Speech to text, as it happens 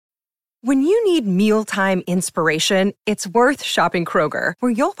When you need mealtime inspiration, it's worth shopping Kroger,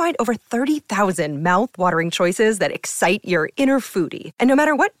 where you'll find over 30,000 mouth-watering choices that excite your inner foodie. And no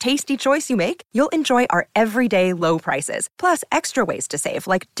matter what tasty choice you make, you'll enjoy our everyday low prices, plus extra ways to save,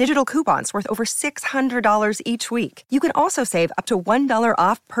 like digital coupons worth over $600 each week. You can also save up to $1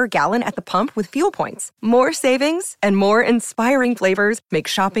 off per gallon at the pump with fuel points. More savings and more inspiring flavors make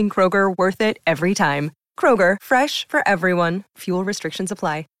shopping Kroger worth it every time. Kroger, fresh for everyone. Fuel restrictions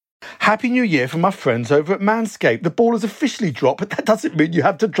apply. Happy New Year from my friends over at Manscaped. The ball has officially dropped, but that doesn't mean you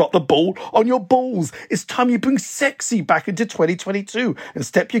have to drop the ball on your balls. It's time you bring sexy back into 2022 and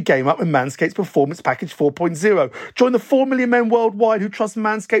step your game up with Manscaped's Performance Package 4.0. Join the 4 million men worldwide who trust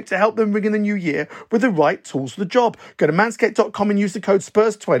Manscaped to help them ring in the new year with the right tools for the job. Go to manscaped.com and use the code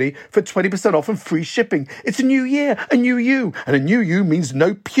SPURS20 for 20% off and free shipping. It's a new year, a new you, and a new you means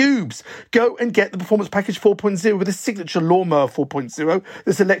no pubes. Go and get the Performance Package 4.0 with a signature lawnmower 4.0.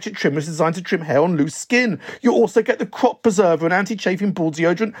 This electric trimmer is designed to trim hair on loose skin. You'll also get the Crop Preserver, an anti-chafing ball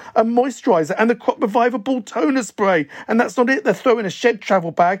deodorant, a moisturiser, and the Crop Reviver ball toner spray. And that's not it. They're throwing a shed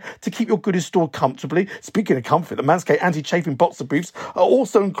travel bag to keep your goodies stored comfortably. Speaking of comfort, the Manscaped anti-chafing boxer briefs are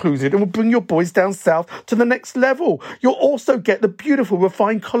also included and will bring your boys down south to the next level. You'll also get the beautiful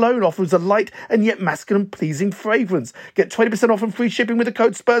refined cologne offers a light and yet masculine pleasing fragrance. Get 20% off and free shipping with the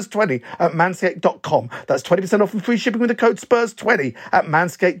code SPURS20 at manscaped.com. That's 20% off and free shipping with the code SPURS20 at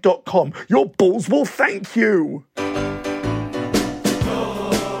manscaped.com. Your balls will thank you.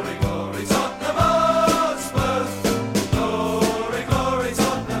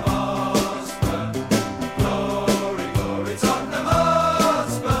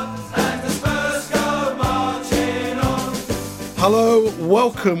 Hello,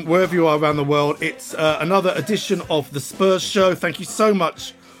 welcome wherever you are around the world. It's another edition of the Spurs Show. Thank you so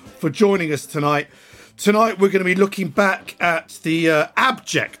much for joining us tonight. Tonight we're going to be looking back at the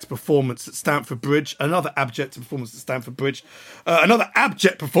abject performance at Stamford Bridge, another abject performance at Stamford Bridge, another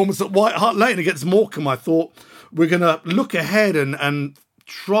abject performance at White Hart Lane against Morecambe. I thought we're going to look ahead and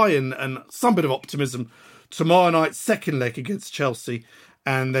try and some bit of optimism tomorrow night's second leg against Chelsea.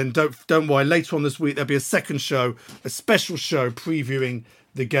 And then don't worry, later on this week there'll be a second show, a special show previewing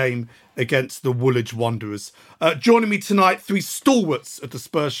the game against the Woolwich Wanderers. Joining me tonight, three stalwarts at the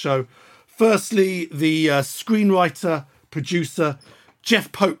Spurs Show. Firstly, the screenwriter, producer,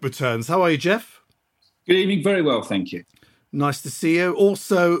 Jeff Pope returns. How are you, Jeff? Good evening. Very well, thank you. Nice to see you.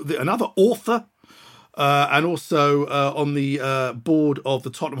 Also, another author and also on the board of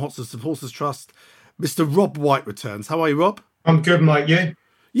the Tottenham Hotspur Supporters Trust, Mr. Rob White returns. How are you, Rob? I'm good, mate. You?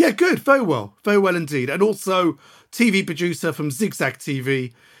 Yeah, good. Very well indeed. And also TV producer from Zigzag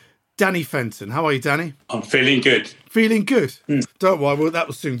TV, Danny Fenton. How are you, Danny? I'm feeling good. Feeling good? Don't worry, that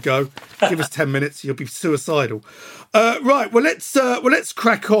will soon go. Give us 10 minutes, you'll be suicidal. Right, well, let's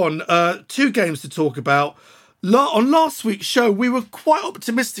crack on. Two games to talk about. On last week's show, we were quite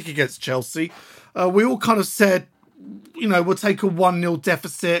optimistic against Chelsea. We all kind of said, we'll take a 1-0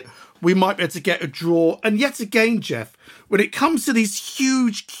 deficit. We might be able to get a draw. And yet again, Jeff, when it comes to these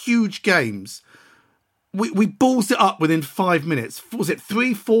huge games, we balls it up within 5 minutes. Was it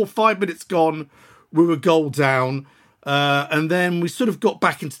 3, 4, 5 minutes gone? We were a goal down. And then we sort of got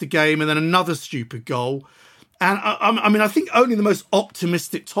back into the game and then another stupid goal. And I think only the most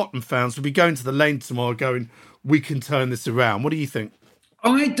optimistic Tottenham fans would be going to the lane tomorrow going, we can turn this around. What do you think?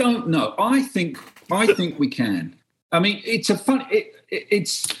 I don't know. I think we can. I mean, it's a fun.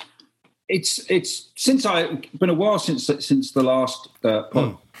 It's been a while since the last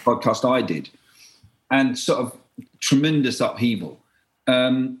podcast I did, and sort of tremendous upheaval.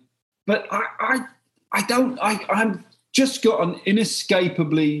 But I'm just got an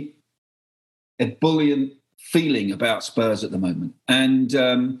inescapably ebullient feeling about Spurs at the moment. And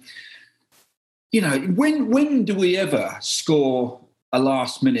when do we ever score a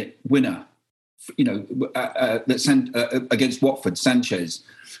last minute winner? Against Watford, Sanchez.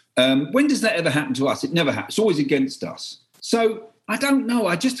 When does that ever happen to us? It never happens. It's always against us. So I don't know.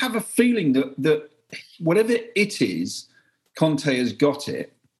 I just have a feeling that whatever it is, Conte has got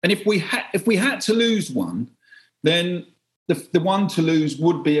it. And if we had to lose one, then the one to lose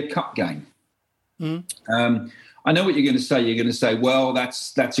would be a cup game. I know what you're going to say. You're going to say, well,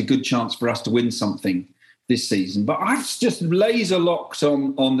 that's a good chance for us to win something this season. But I've just laser locked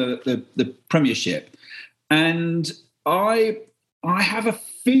on the Premiership, and I have a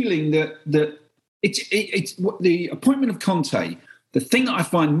feeling that it's the appointment of Conte. The thing that I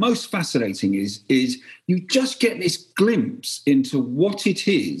find most fascinating is you just get this glimpse into what it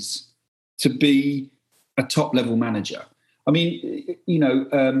is to be a top level manager. I mean,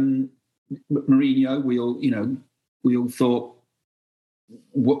 Mourinho, we all thought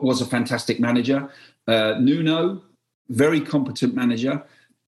was a fantastic manager. Nuno, very competent manager,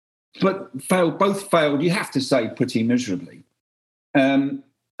 but both failed, you have to say, pretty miserably. And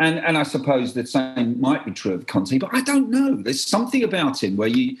I suppose the same might be true of Conte, but I don't know. There's something about him where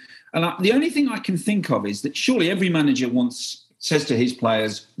the only thing I can think of is that surely every manager says to his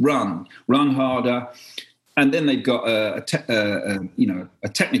players, run harder, and then they've got a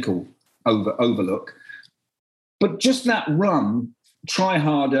technical overlook. But just that run, try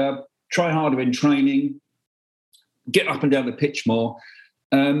harder in training, get up and down the pitch more.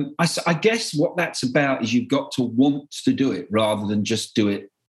 I guess what that's about is you've got to want to do it rather than just do it,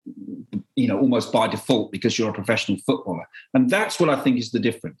 almost by default because you're a professional footballer. And that's what I think is the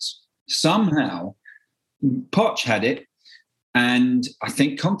difference. Somehow, Poch had it, and I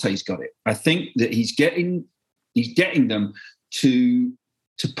think Conte's got it. I think that he's getting them to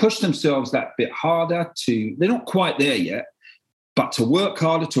push themselves that bit harder. They're not quite there yet, but to work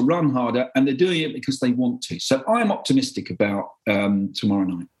harder, to run harder, and they're doing it because they want to. So I'm optimistic about tomorrow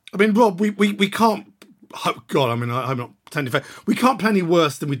night. I mean, Rob, we can't. Oh God, I mean, I'm not pretending fair. We can't play any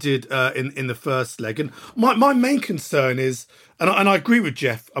worse than we did in the first leg. And my main concern is, and I agree with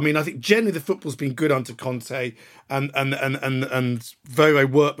Jeff. I mean, I think generally the football's been good under Conte and very, very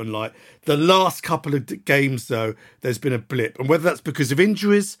workmanlike. The last couple of games, though, there's been a blip, and whether that's because of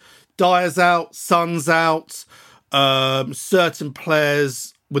injuries, Dyer's out, Son's out, certain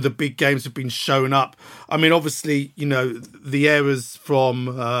players with the big games have been shown up. I mean, obviously, the errors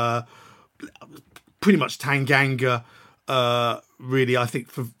from pretty much Tanganga, really, I think,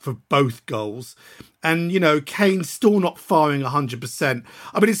 for both goals. And, Kane's still not firing 100%.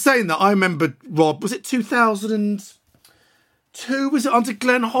 I mean, it's saying that I remember, Rob, was it 2002? Was it under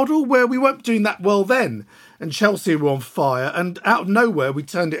Glenn Hoddle, where we weren't doing that well then? And Chelsea were on fire. And out of nowhere, we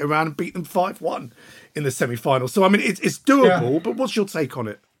turned it around and beat them 5-1 in the semi-final. So, I mean, it's doable, but what's your take on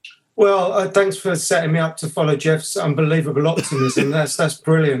it? Well, thanks for setting me up to follow Jeff's unbelievable optimism. That's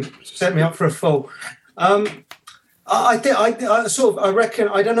brilliant. Set me up for a fall. I reckon,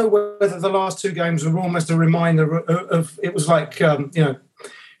 I don't know whether the last two games were almost a reminder of it was like,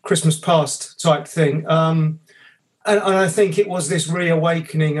 Christmas past type thing. And I think it was this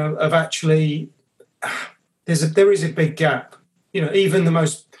reawakening of actually, there is a big gap. Even the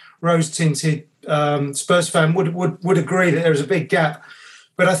most rose-tinted Spurs fan would agree that there is a big gap.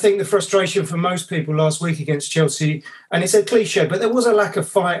 But I think the frustration for most people last week against Chelsea, and it's a cliche, but there was a lack of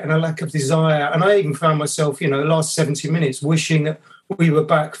fight and a lack of desire. And I even found myself, the last 70 minutes wishing that we were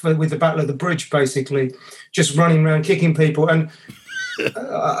back with the Battle of the Bridge, basically, just running around kicking people. And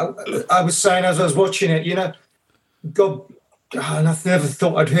I was saying as I was watching it, God, and I never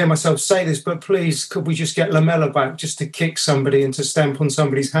thought I'd hear myself say this, but please, could we just get Lamella back just to kick somebody and to stamp on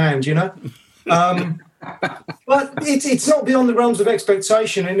somebody's hand, But it's not beyond the realms of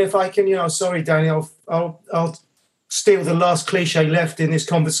expectation. And if I can, sorry, Danny, I'll steal the last cliche left in this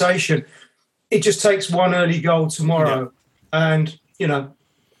conversation. It just takes one early goal tomorrow. Yeah. And,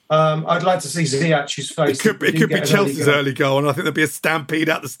 I'd like to see Ziyech's face. It could be Chelsea's early goal, and I think there'll be a stampede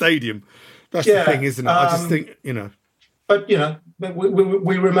out the stadium. That's the thing, isn't it? I just think, But, we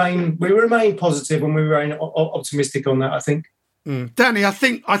remain positive and we remain optimistic on that, I think. Danny, I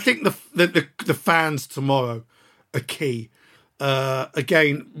think the fans tomorrow are key.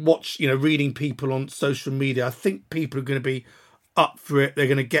 Again, reading people on social media. I think people are going to be up for it. They're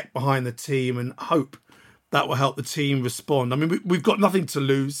going to get behind the team and hope that will help the team respond. I mean, we've got nothing to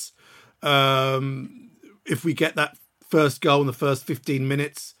lose. If we get that first goal in the first 15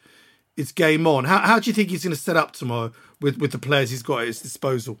 minutes, it's game on. How do you think he's going to set up tomorrow with the players he's got at his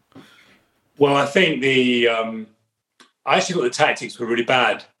disposal? Well, I think I actually thought the tactics were really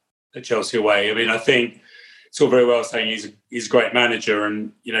bad at Chelsea away. I mean, I think it's all very well saying he's a great manager,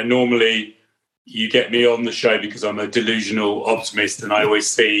 and normally you get me on the show because I'm a delusional optimist and I always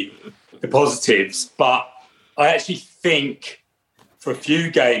see the positives. But I actually think for a few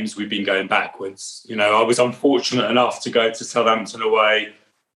games we've been going backwards. I was unfortunate enough to go to Southampton away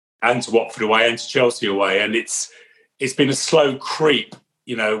and to Watford away and to Chelsea away, and it's been a slow creep.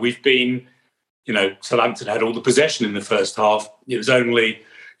 We've been. Southampton had all the possession in the first half. It was only,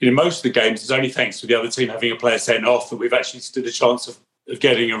 most of the games, it's only thanks to the other team having a player sent off that we've actually stood a chance of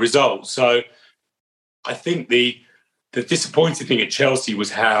getting a result. So I think the disappointing thing at Chelsea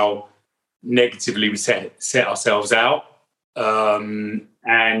was how negatively we set ourselves out. And,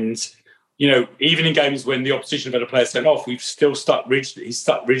 even in games when the opposition have had a player sent off, we've still stuck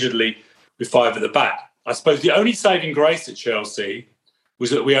rigidly with five at the back. I suppose the only saving grace at Chelsea was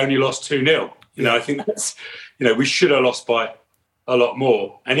that we only lost 2-0. I think that's, we should have lost by a lot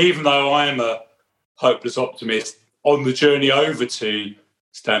more. And even though I am a hopeless optimist, on the journey over to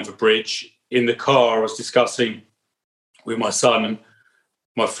Stamford Bridge, in the car, I was discussing with my son and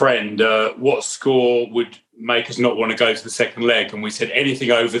my friend what score would make us not want to go to the second leg. And we said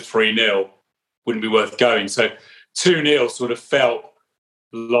anything over 3-0 wouldn't be worth going. So 2-0 sort of felt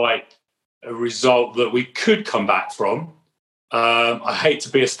like a result that we could come back from. I hate to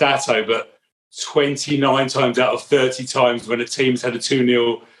be a stato, but 29 times out of 30 times when a team's had a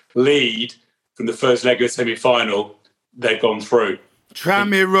 2-0 lead from the first leg of the semi-final, they've gone through.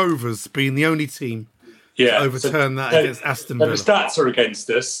 Tranmere Rovers being the only team to overturn that against Aston Villa. The stats are against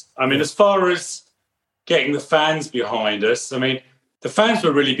us. I mean, as far as getting the fans behind us, I mean, the fans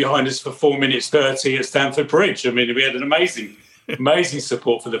were really behind us for 4 minutes 30 at Stamford Bridge. I mean, we had an amazing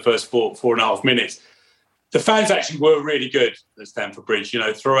support for the first 4.5 minutes. The fans actually were really good at Stamford Bridge. You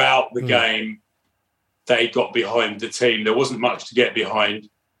know, throughout the game, they got behind the team. There wasn't much to get behind.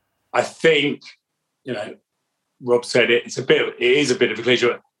 I think, you know, Rob said it. It is a bit of a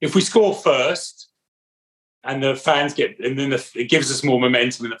cliche. If we score first, and the fans get, and then it gives us more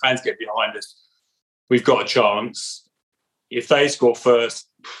momentum, and the fans get behind us, we've got a chance. If they score first,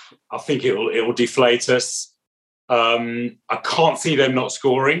 I think it will deflate us. I can't see them not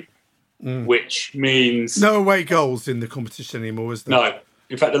scoring, which means no away goals in the competition anymore, is there? No.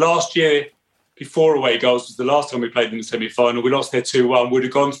 In fact, the last year before away goals was the last time we played in the semi-final. We lost there 2-1. We'd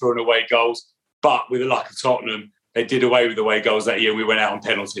have gone through on away goals. But with the luck of Tottenham, they did away with away goals that year. We went out on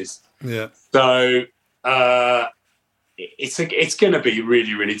penalties. Yeah. So it's going to be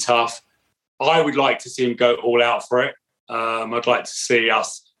really, really tough. I would like to see him go all out for it. I'd like to see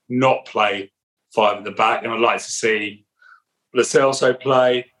us not play 5 at the back, and I'd like to see Lo Celso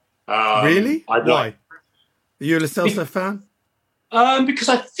play. Really? Why? Are you a Lo Celso fan? Because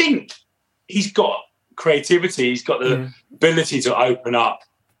I think he's got creativity. He's got the ability to open up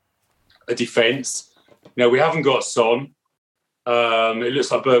a defence. You know, we haven't got Son. It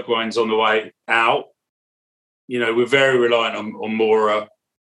looks like Bergwijn's on the way out. You know, we're very reliant on Mora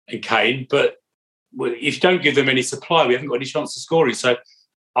and Kane. But if you don't give them any supply, we haven't got any chance of scoring. So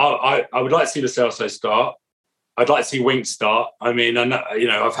I would like to see Lo Celso start. I'd like to see Winks start. I mean, I know, you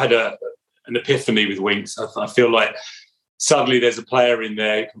know, I've had an epiphany with Winks. I feel like suddenly there's a player in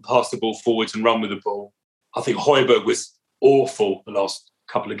there who can pass the ball forwards and run with the ball. I think Højbjerg was awful the last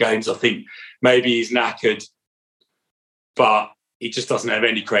couple of games. I think maybe he's knackered, but he just doesn't have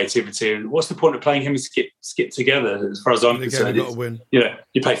any creativity. And what's the point of playing him and skip together? As far as I'm concerned, got to win. You know,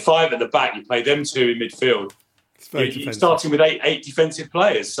 you play 5 at the back, you play them 2 in midfield. You're starting with eight defensive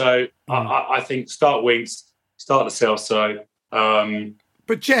players. So I think start Winks, start Lo Celso.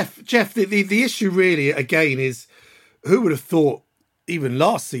 But Jeff, the issue really again is, who would have thought even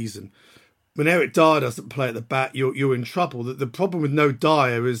last season, when Eric Dyer doesn't play at the back, you're in trouble. The problem with no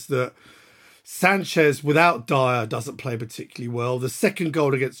Dyer is that Sanchez without Dyer doesn't play particularly well. The second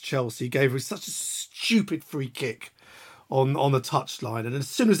goal against Chelsea gave us such a stupid free kick on the touchline, and as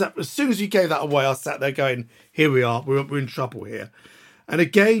soon as you gave that away, I sat there going, "Here we are, we're in trouble here." And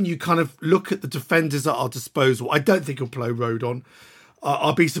again, you kind of look at the defenders at our disposal. I don't think he'll play Rodon.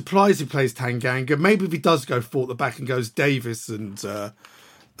 I'll be surprised if he plays Tanganga. Maybe if he does go 4 at the back and goes Davis and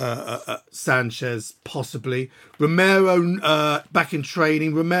Sanchez, possibly. Romero back in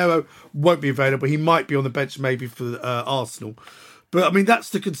training. Romero won't be available. He might be on the bench maybe for Arsenal. But, I mean, that's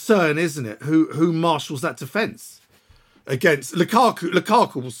the concern, isn't it? Who marshals that defence against Lukaku?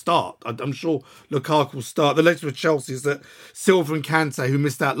 Lukaku will start. I'm sure Lukaku will start. The latest with Chelsea is that Silva and Kante, who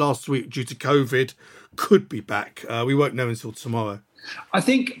missed out last week due to COVID, could be back. We won't know until tomorrow. I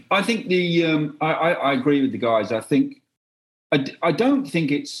think the I agree with the guys. I don't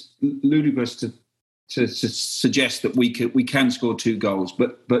think it's ludicrous to suggest that we can score 2 goals,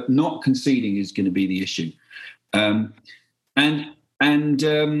 but not conceding is going to be the issue. And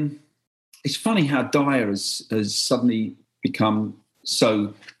it's funny how Dyer has suddenly become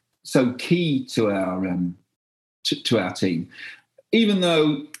so key to our team, even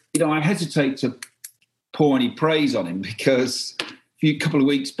though, you know, I hesitate to pour any praise on him because a couple of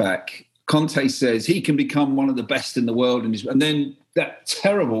weeks back, Conte says he can become one of the best in the world, and then that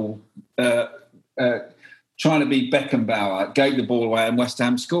terrible trying to be Beckenbauer gave the ball away and West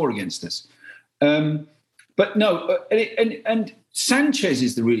Ham score against us. But no, and Sanchez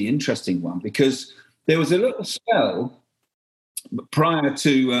is the really interesting one, because there was a little spell prior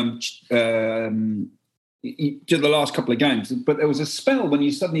to the last couple of games, but there was a spell when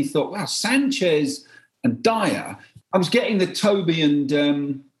you suddenly thought, wow, Sanchez and Dyer. I was getting the Toby and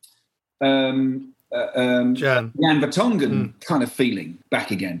Jan Vertonghen kind of feeling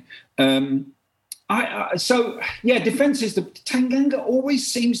back again. Defence is Tanganga always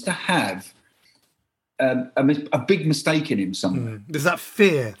seems to have a big mistake in him somewhere. There's that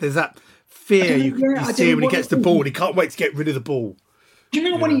fear. There's that fear you see when he gets the ball and he can't wait to get rid of the ball. Do you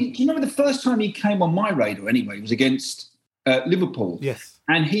remember do you remember the first time he came on my radar anyway? It was against Liverpool. Yes.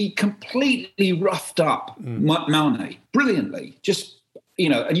 And he completely roughed up Mane brilliantly. Just,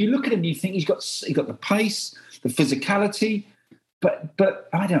 and you look at him and you think he got the pace, the physicality, but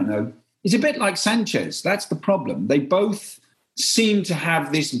I don't know. He's a bit like Sanchez. That's the problem. They both seem to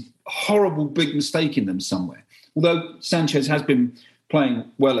have this horrible big mistake in them somewhere. Although Sanchez has been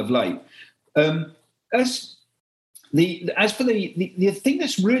playing well of late. As for the thing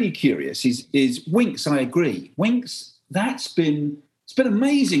that's really curious is Winks. I agree. Winks. It's been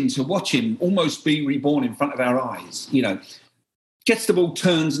amazing to watch him almost be reborn in front of our eyes. Gets the ball,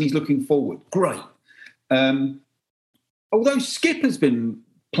 turns, and he's looking forward. Great. Although Skip has been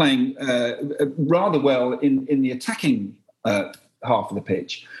playing rather well in the attacking half of the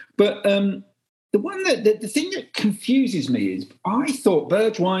pitch, but the thing that confuses me is I thought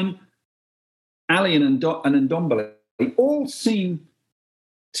Bergwijn, Allian, and Ndombele all seem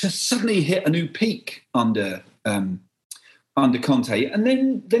to suddenly hit a new peak under Conte, and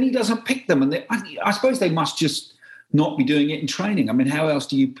then he doesn't pick them, and I suppose they must just not be doing it in training. I mean, how else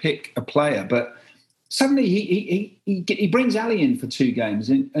do you pick a player? But suddenly he brings Ali in for 2 games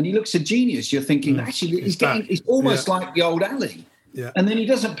and he looks a genius. You're thinking, actually, he's almost like the old Ali. Yeah. And then he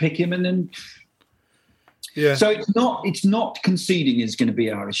doesn't pick him, and then so it's not conceding is going to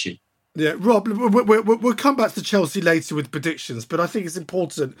be our issue. Yeah, Rob, we'll come back to Chelsea later with predictions, but I think it's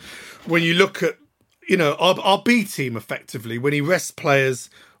important when you look at our B team effectively, when he rests players,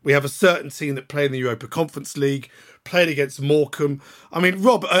 we have a certain team that play in the Europa Conference League, played against Morecambe. I mean,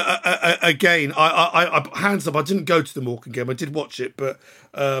 Rob, again, I hands up, I didn't go to the Morecambe game. I did watch it, but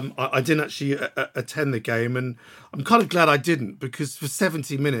I didn't actually attend the game. And I'm kind of glad I didn't, because for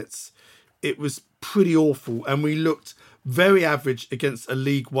 70 minutes, it was pretty awful. And we looked very average against a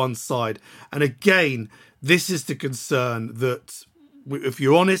League One side. And again, this is the concern that, if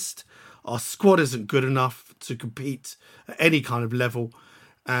you're honest, our squad isn't good enough to compete at any kind of level.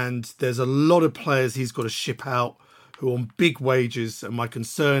 And there's a lot of players he's got to ship out who are on big wages. And my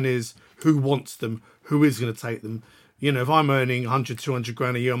concern is who wants them, who is going to take them. If I'm earning 100, 200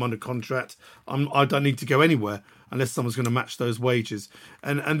 grand a year, I'm under contract, I don't need to go anywhere unless someone's going to match those wages.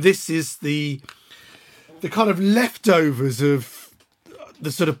 And this is the kind of leftovers of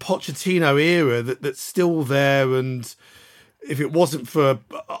the sort of Pochettino era that's still there. And if it wasn't for,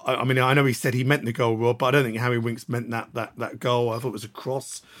 I mean, I know he said he meant the goal, Rob, but I don't think Harry Winks meant that goal. I thought it was a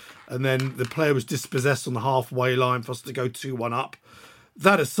cross. And then the player was dispossessed on the halfway line for us to go 2-1 up.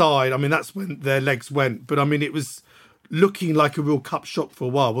 That aside, I mean, that's when their legs went. But I mean, it was looking like a real cup shock for a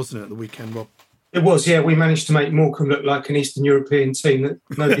while, wasn't it, at the weekend, Rob? It was, yeah. We managed to make Morecambe look like an Eastern European team that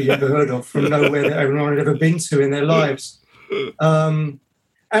nobody ever heard of, from nowhere that everyone had ever been to in their lives.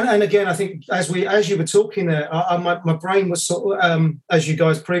 And again, I think as you were talking there, my brain was sort of, as you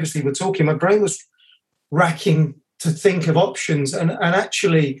guys previously were talking, my brain was racking to think of options. And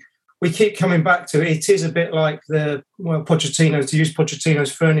actually, we keep coming back to it. It is a bit like Pochettino, to use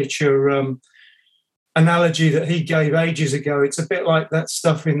Pochettino's furniture analogy that he gave ages ago. It's a bit like that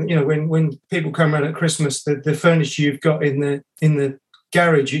stuff in, when people come around at Christmas, the furniture you've got in the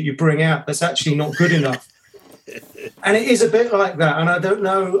garage that you bring out that's actually not good enough. And it is a bit like that. And I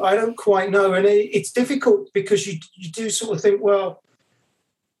don't quite know. And it's difficult because you do sort of think, well,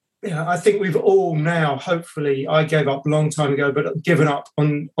 I think we've all now, hopefully, I gave up a long time ago, but given up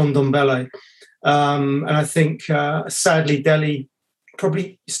on Ndombele. And I think, sadly, Dele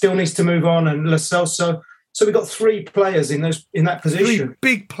probably still needs to move on, and Lo Celso. So we've got 3 players in that position. 3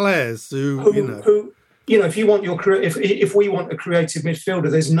 big players who if you want if we want a creative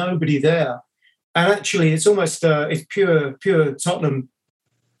midfielder, there's nobody there. And actually, it's almost it's pure Tottenham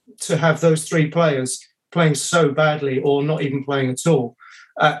to have those 3 players playing so badly, or not even playing at all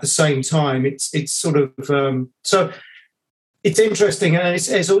at the same time. It's sort of so it's interesting, and it's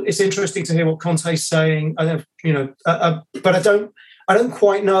interesting to hear what Conte's saying. But I don't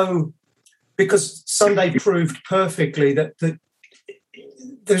quite know, because Sunday proved perfectly that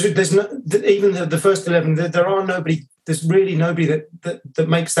there's no, even the first 11. There are nobody. There's really nobody that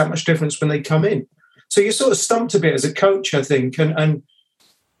makes that much difference when they come in. So you're sort of stumped a bit as a coach, I think, and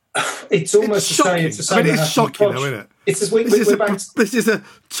it's almost it's shocking, though, isn't it? This is a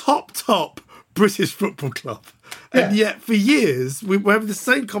top British football club, and yet for years we're having the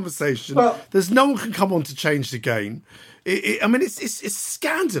same conversation. Well, there's no one can come on to change the game. It's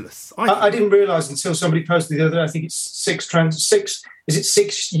scandalous. I didn't realise until somebody posted the other day. I think it's 6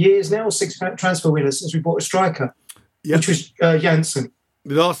 years now, or 6 transfer winners since we bought a striker, which was Janssen.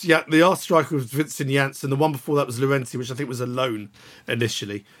 The last striker was Vincent Janssen. The one before that was Llorente, which I think was a loan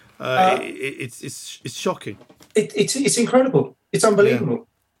initially. It's shocking. It's incredible. It's unbelievable.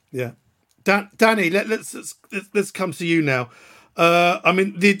 Yeah. Danny, let's come to you now. I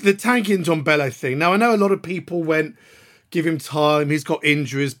mean, the Tanguy Ndombele thing. Now, I know a lot of people went, give him time. He's got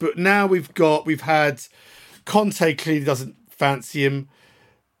injuries, but now we've had Conte clearly doesn't fancy him.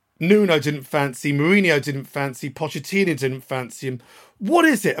 Nuno didn't fancy, Mourinho didn't fancy, Pochettino didn't fancy him. What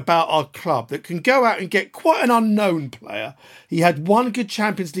is it about our club that can go out and get quite an unknown player? He had one good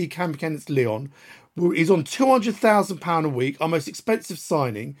Champions League campaign against Lyon. He's on £200,000 a week, our most expensive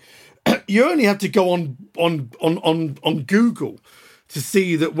signing. You only have to go on Google to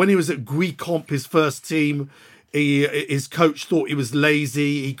see that when he was at Guicamp, his first team, his coach thought he was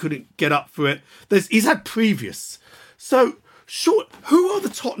lazy. He couldn't get up for it. He's had previous. So, sure, who are the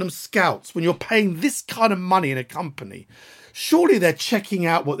Tottenham scouts when you're paying this kind of money in a company? Surely they're checking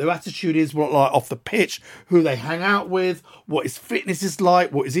out what their attitude is, what like off the pitch, who they hang out with, what his fitness is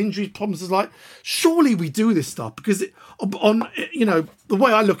like, what his injury problems is like. Surely we do this stuff because the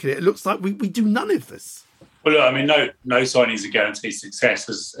way I look at it, it looks like we do none of this. Well, look, I mean, no signings are guaranteed success,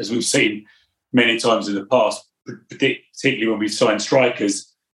 as we've seen many times in the past, particularly when we've signed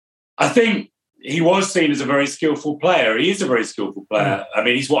strikers. I think he was seen as a very skillful player. He is a very skillful player. I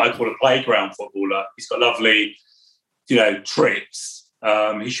mean, he's what I call a playground footballer. He's got lovely, tricks.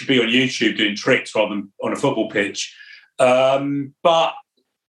 He should be on YouTube doing tricks rather than on a football pitch. But,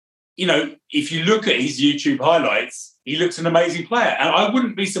 if you look at his YouTube highlights, he looks an amazing player. And I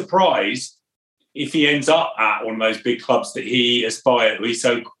wouldn't be surprised if he ends up at one of those big clubs that he aspires, or these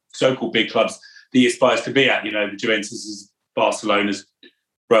so-called big clubs that he aspires to be at, the Juventus, Barcelona's,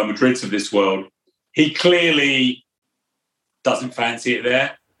 Real Madrid's of this world. He clearly doesn't fancy it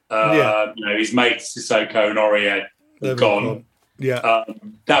there. His mates, Sissoko and Aurier, are gone. Yeah.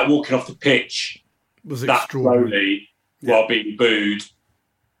 That walking off the pitch was that slowly while being booed.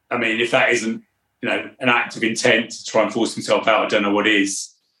 I mean, if that isn't, an act of intent to try and force himself out, I don't know what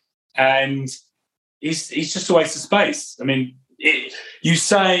is. And he's just a waste of space. I mean, you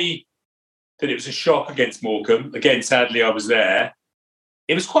say that it was a shock against Morecambe. Again, sadly, I was there.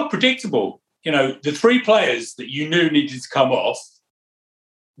 It was quite predictable. The three players that you knew needed to come off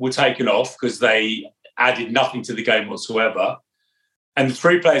were taken off because they added nothing to the game whatsoever. And the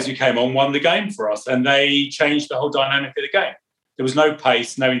three players who came on won the game for us, and they changed the whole dynamic of the game. There was no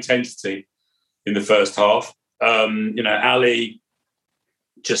pace, no intensity in the first half. Ali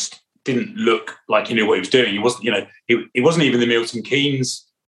just didn't look like he knew what he was doing. He wasn't, he wasn't even the Milton Keynes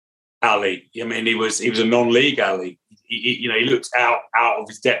Ali. I mean, he was a non-league Ali. He looked out of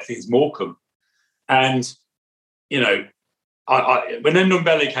his depth against Morecambe. And, when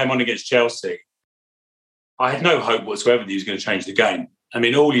Ndombele came on against Chelsea, I had no hope whatsoever that he was going to change the game. I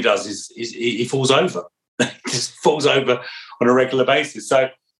mean, all he does is he falls over. He just falls over on a regular basis. So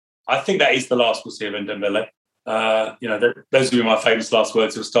I think that is the last we'll see of Ndombele. Those will be my famous last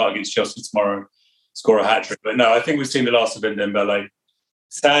words. He'll start against Chelsea tomorrow and score a hat-trick. But no, I think we've seen the last of Ndombele.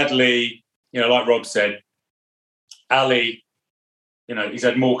 Sadly, like Rob said, Ali, he's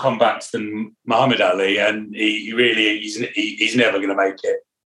had more comebacks than Muhammad Ali, and he's never going to make it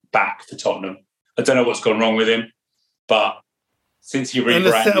back for Tottenham. I don't know what's gone wrong with him, but since he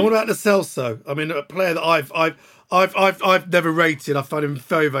rebranded, what about Lo Celso? I mean, a player that I've never rated. I find him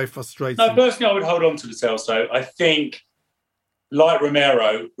very, very frustrating. No, personally, I would hold on to Lo Celso. I think, like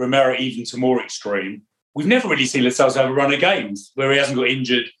Romero even to more extreme. We've never really seen Lo Celso have a run of games where he hasn't got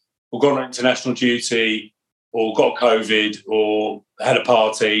injured or gone on international duty or got COVID or had a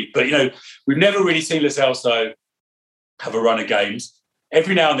party. But, we've never really seen Lo Celso have a run of games.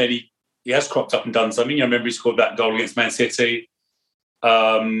 Every now and then he has cropped up and done something. I remember he scored that goal against Man City.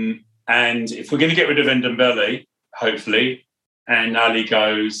 And if we're going to get rid of Ndombele, hopefully, and Ali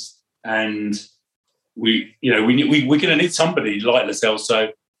goes, and we're going to need somebody like Lo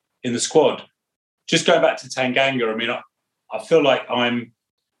Celso in the squad. Just going back to Tanganga, I mean, I feel like I'm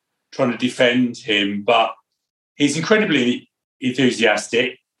trying to defend him, but he's incredibly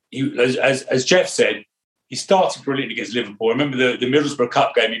enthusiastic. As Jeff said, he started brilliantly against Liverpool. I remember the Middlesbrough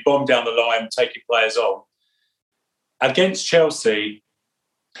Cup game, he bombed down the line, taking players on. Against Chelsea,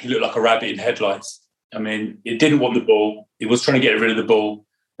 he looked like a rabbit in headlights. I mean, he didn't want the ball. He was trying to get rid of the ball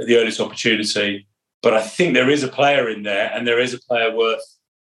at the earliest opportunity. But I think there is a player in there, and there is a player worth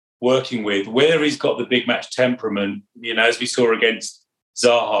working with. Whether he's got the big match temperament, as we saw against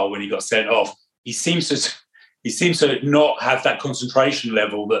Zaha when he got sent off, he seems to not have that concentration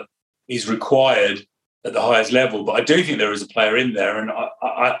level that is required at the highest level. But I do think there is a player in there, and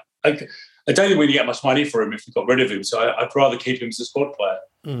I don't think we're going to get much money for him if we got rid of him. So I'd rather keep him as a squad player.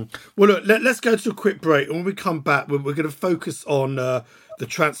 Well, look, let's go to a quick break. And when we come back, we're going to focus on the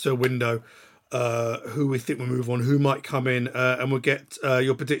transfer window, who we think will move on, who might come in, and we'll get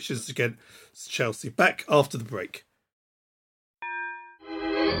your predictions against Chelsea. Back after the break.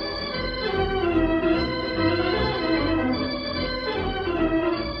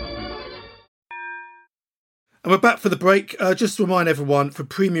 And we're back for the break. Just to remind everyone, for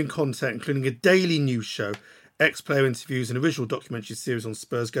premium content, including a daily news show, ex-player interviews and original documentary series on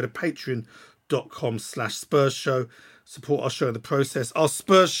Spurs, go to patreon.com/Spurs Show. Support our show in the process. Our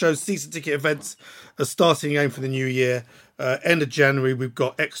Spurs Show season ticket events are starting again for the new year. End of January, we've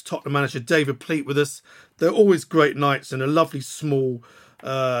got ex-Tottenham manager David Pleat with us. They're always great nights and a lovely small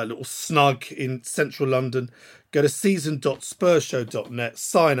little snug in central London. Go to season.spursshow.net.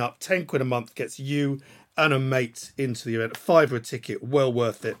 Sign up. £10 a month gets you and a mate into the event. £5 a ticket, well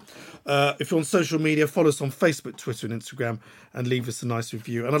worth it. If you're on social media, follow us on Facebook, Twitter and Instagram and leave us a nice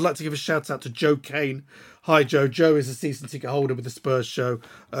review. And I'd like to give a shout out to Joe Kane. Hi Joe. Joe is a season ticket holder with the Spurs Show.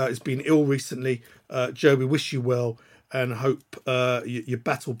 He's been ill recently. Joe, we wish you well and hope you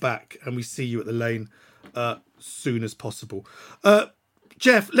battle back and we see you at the Lane soon as possible.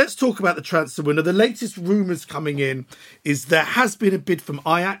 Jeff, let's talk about the transfer window. The latest rumours coming in is there has been a bid from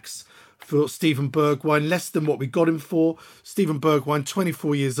Ajax for Steven Bergwijn, less than what we got him for. Steven Bergwijn,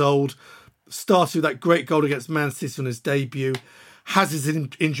 24 years old, started with that great goal against Man City on his debut, has his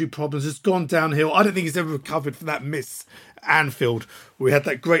injury problems, has gone downhill. I don't think he's ever recovered from that miss at Anfield, where we had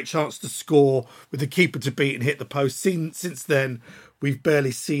that great chance to score with the keeper to beat and hit the post. Since then, we've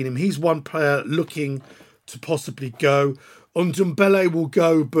barely seen him. He's one player looking to possibly go. Ndombele will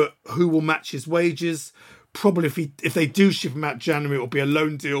go, but who will match his wages? Probably if they do ship him out January, it will be a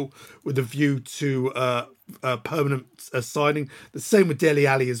loan deal with a view to a permanent signing. The same with Dele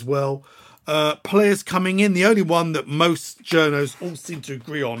Alli as well. Players coming in, the only one that most journos all seem to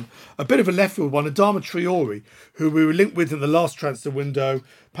agree on, a bit of a left field one, Adama Traore, who we were linked with in the last transfer window.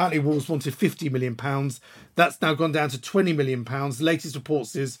 Apparently Wolves wanted £50 million. That's now gone down to £20 million. Latest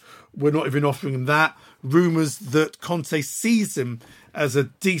reports is we're not even offering him that. Rumours that Conte sees him as a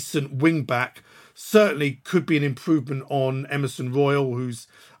decent wing-back. Certainly could be an improvement on Emerson Royal, who's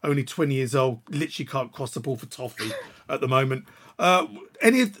only 20 years old, literally can't cross the ball for toffee at the moment.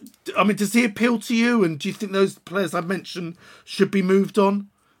 Does he appeal to you? And do you think those players I mentioned should be moved on?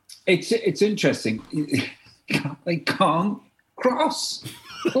 It's interesting. They can't cross.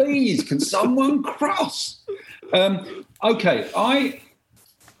 Please, can someone cross? Okay, I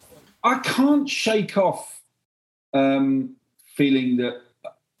can't shake off feeling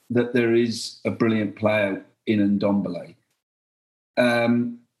that there is a brilliant player in Ndombele,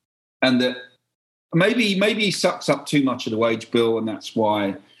 and that maybe he sucks up too much of the wage bill, and that's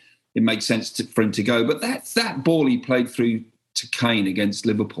why it makes sense for him to go. But that's that ball he played through to Kane against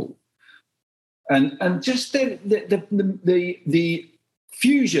Liverpool, and just the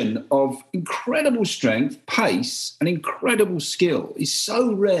fusion of incredible strength, pace, and incredible skill is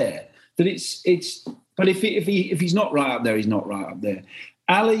so rare that it's. But if he's not right up there, he's not right up there.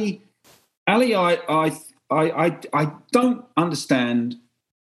 Ali, I don't understand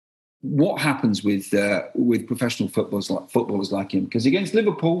what happens with professional footballers like him, because against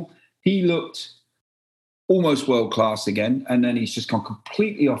Liverpool he looked almost world class again, and then he's just gone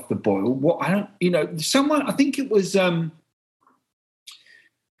completely off the boil. Someone, I think it was who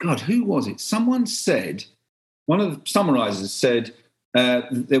was it? Someone said, one of the summarisers said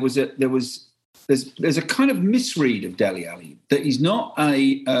there's a kind of misread of Dele Alli, that he's not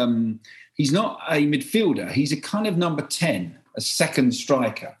a midfielder. He's a kind of number 10, a second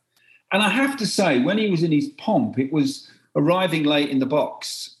striker. And I have to say, when he was in his pomp, it was arriving late in the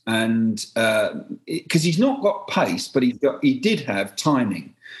box, and because he's not got pace, but he did have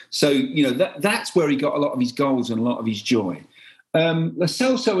timing. So that's where he got a lot of his goals and a lot of his joy. Lo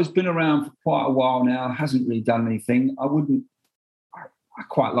Celso has been around for quite a while now, hasn't really done anything. I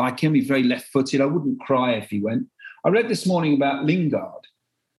quite like him. He's very left-footed. I wouldn't cry if he went. I read this morning about Lingard,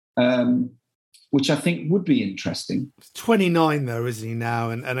 which I think would be interesting. He's 29 though, isn't he now?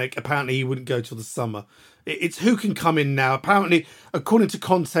 And apparently he wouldn't go till the summer. It's who can come in now. Apparently, according to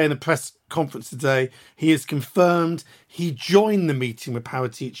Conte in the press conference today, he has confirmed he joined the meeting with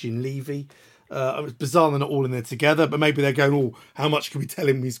Paratici and Levy. It's bizarre they're not all in there together, but maybe they're going, how much can we tell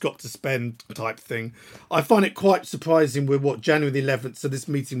him he's got to spend type thing. I find it quite surprising with January the 11th, so this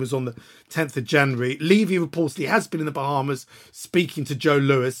meeting was on the 10th of January. Levy reportedly has been in the Bahamas speaking to Joe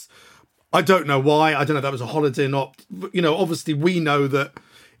Lewis. I don't know why. I don't know if that was a holiday or not. Obviously we know that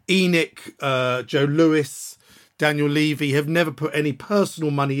ENIC, Joe Lewis, Daniel Levy have never put any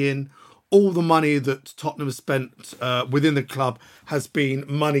personal money in all the money that Tottenham has spent within the club has been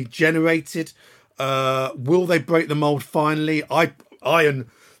money generated. Will they break the mould finally? I and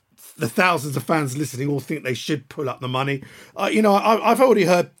the thousands of fans listening all think they should pull up the money. I've already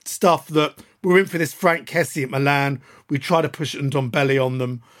heard stuff that we're in for this Frank Kessie at Milan. We try to push Ndombele on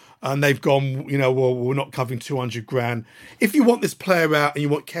them, and they've gone, well, we're not covering 200 grand. If you want this player out and you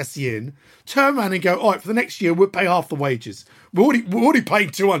want Kessie in, turn around and go, all right, for the next year, we'll pay half the wages. We're already paying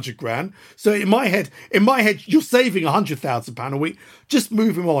 200 grand. So in my head, you're saving £100,000 a week. Just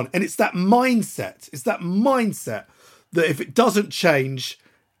move him on. And it's that mindset. That if it doesn't change,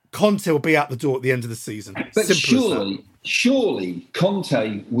 Conte will be out the door at the end of the season. But surely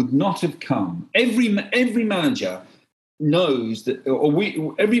Conte would not have come. Every manager knows that,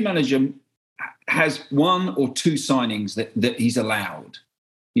 every manager has one or two signings that he's allowed.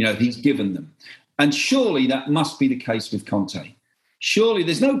 He's given them. And surely that must be the case with Conte. Surely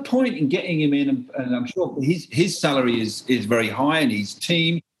there's no point in getting him in, and I'm sure his salary is very high, and his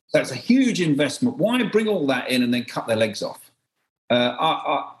team, that's a huge investment. Why bring all that in and then cut their legs off?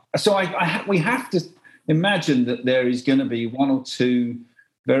 We have to imagine that there is going to be one or two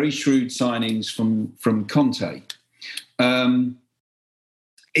very shrewd signings from Conte.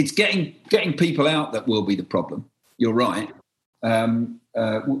 It's getting people out that will be the problem. You're right,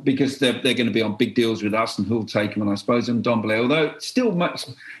 because they're going to be on big deals with us, and who'll take them? And I suppose Ndombele. Although it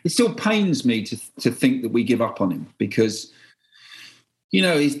still pains me to think that we give up on him, because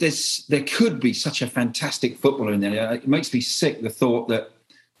there could be such a fantastic footballer in there. It makes me sick, the thought that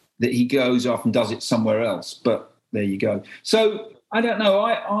he goes off and does it somewhere else. But there you go. So I don't know.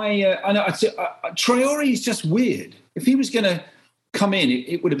 I know Traore is just weird. If he was going to come in,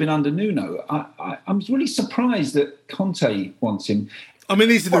 it would have been under Nuno. I'm really surprised that Conte wants him. I mean,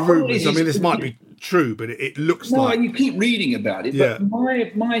 these are the rumours. I mean, this might be true, but it looks like... No, you keep reading about it. Yeah.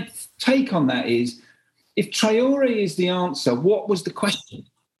 But my take on that is, if Traore is the answer, what was the question?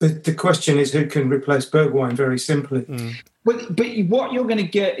 The question is who can replace Bergwijn, very simply. Mm. But what you're going to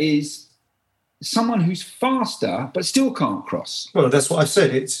get is someone who's faster but still can't cross. Well, that's what I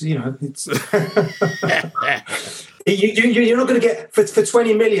said. It's you're not going to get for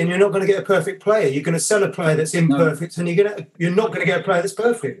 20 million. You're not going to get a perfect player. You're going to sell a player that's imperfect, and you're not going to get a player that's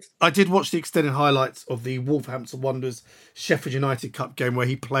perfect. I did watch the extended highlights of the Wolverhampton Wanderers Sheffield United Cup game where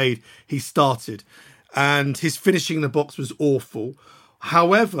he started, and his finishing in the box was awful.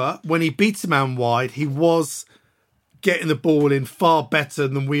 However, when he beat a man wide, he was getting the ball in far better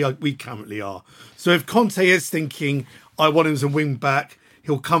than we currently are. So if Conte is thinking, I want him as a wing back,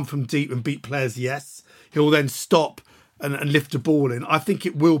 he'll come from deep and beat players, yes. He'll then stop and lift the ball in. I think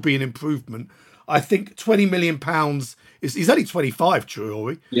it will be an improvement. I think £20 million he's only 25,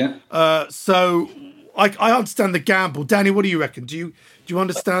 Traore. Yeah. So I understand the gamble. Danny, what do you reckon? Do you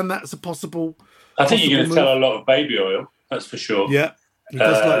understand that as a possible? I think you're going to move? sell a lot of baby oil. That's for sure. Yeah. He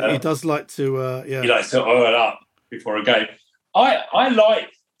does like to. He likes to oil up before a game. I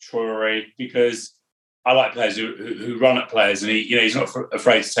like Traore because I like players who run at players, and he's not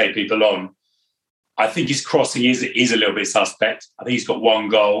afraid to take people on. I think his crossing is a little bit suspect. I think he's got one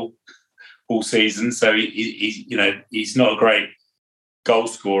goal all season, so he's not a great goal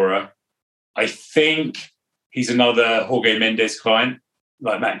scorer. I think he's another Jorge Mendes client,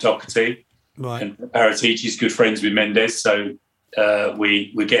 like Matt Doherty. Right. And Paratici's good friends with Mendes, so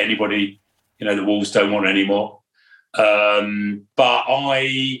we get anybody the Wolves don't want anymore. But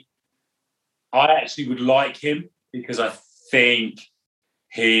I actually would like him because I think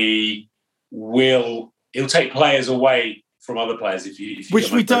he'll take players away from other players.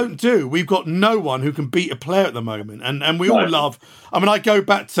 Which we don't do. We've got no one who can beat a player at the moment, and we all love. I mean, I go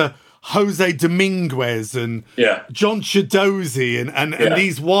back to Jose Dominguez and John Chidozie and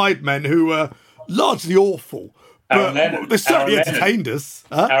these wide men who were largely awful. But they certainly entertained us.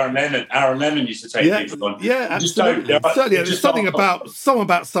 Huh? Aaron Lennon used to take people on. Yeah, absolutely. There's something about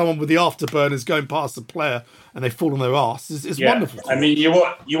someone with the afterburners going past the player and they fall on their arse. It's wonderful. I mean, you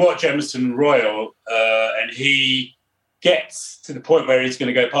watch Emerson Royal, and he gets to the point where he's going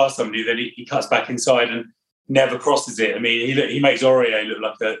to go past somebody, then he cuts back inside and never crosses it. I mean, he makes Aurier look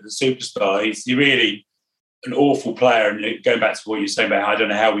like the superstar. He's really an awful player. And going back to what you're saying about, I don't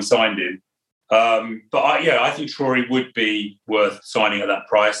know how we signed him. But I think Traore would be worth signing at that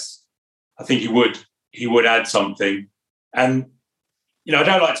price. I think he would add something. And, I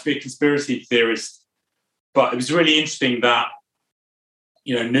don't like to be a conspiracy theorist, but it was really interesting that,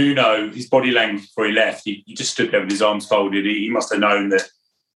 Nuno, his body language before he left, he just stood there with his arms folded. He must have known that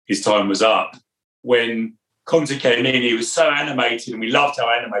his time was up. When Conte came in, he was so animated, and we loved how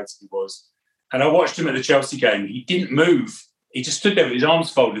animated he was. And I watched him at the Chelsea game. He didn't move he just stood there with his arms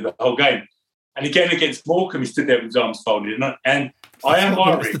folded the whole game. And again against Morecambe, he stood there with his arms folded. And I am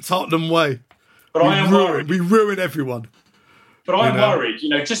worried. It's the Tottenham way. But I am worried. We ruin everyone. But I'm worried.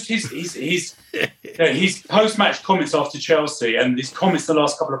 Just his post-match comments after Chelsea and his comments in the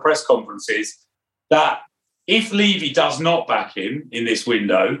last couple of press conferences, that if Levy does not back him in this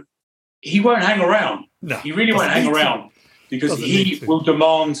window, he won't hang around. No, he really won't hang around because he will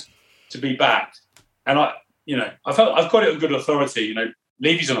demand to be backed. And I've got it on good authority.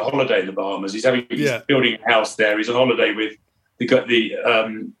 Levy's on a holiday in the Bahamas. He's building a house there. He's on holiday with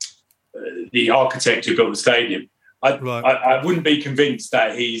the architect who built the stadium. I wouldn't be convinced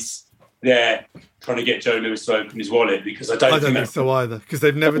that he's there trying to get Joe Lewis to open his wallet, because I don't think so either, because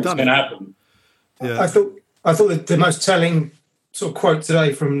they've never done it. Happen. Yeah. I thought that the most telling sort of quote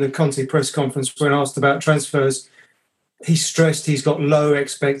today from the Conte press conference, when asked about transfers, he stressed he's got low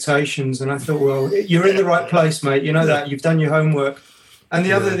expectations, and I thought, well, you're in the right place, mate. You know that, you've done your homework. And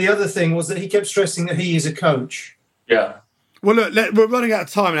the other thing was that he kept stressing that he is a coach. Yeah. Well, look, we're running out of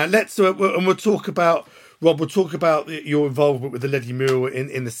time now. And we'll talk about, Rob, your involvement with the Lady mural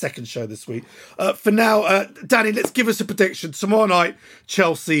in the second show this week. For now, Danny, let's give us a prediction. Tomorrow night,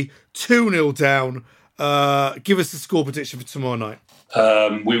 Chelsea 2-0 down. Give us the score prediction for tomorrow night.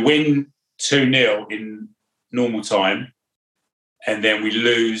 We win 2-0 in normal time, and then we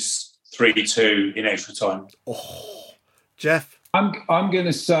lose 3-2 in extra time. Oh, Jeff? I'm going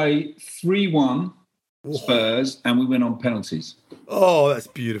to say 3-1 Spurs, and we win on penalties. Oh, that's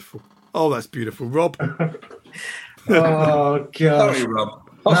beautiful. Rob? Oh, God. Sorry, Rob.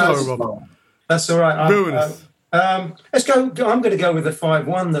 Sorry, Rob. That's all right. Ruinous. Let's go. I'm going to go with the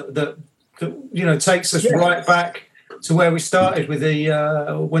 5-1 that takes us right back to where we started with the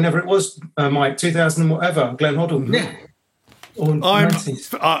whenever it was, Mike, 2000 and whatever, Glenn Hoddle. Yeah. We'll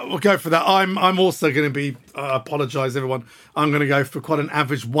go for that. I'm also going to be. I apologise, everyone. I'm going to go for quite an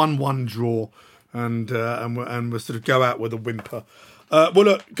average 1-1 draw, and we'll sort of go out with a whimper. Well,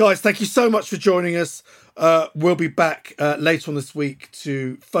 look, guys, thank you so much for joining us. We'll be back later on this week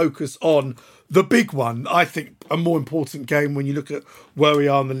to focus on the big one. I think a more important game when you look at where we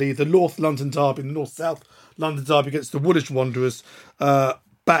are in the league, the North London derby, the North-South London derby against the Woolwich Wanderers,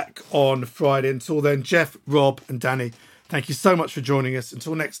 back on Friday. Until then, Jeff, Rob and Danny, thank you so much for joining us.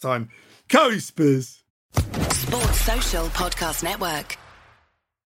 Until next time, Go Spurs! Sports Social Podcast Network.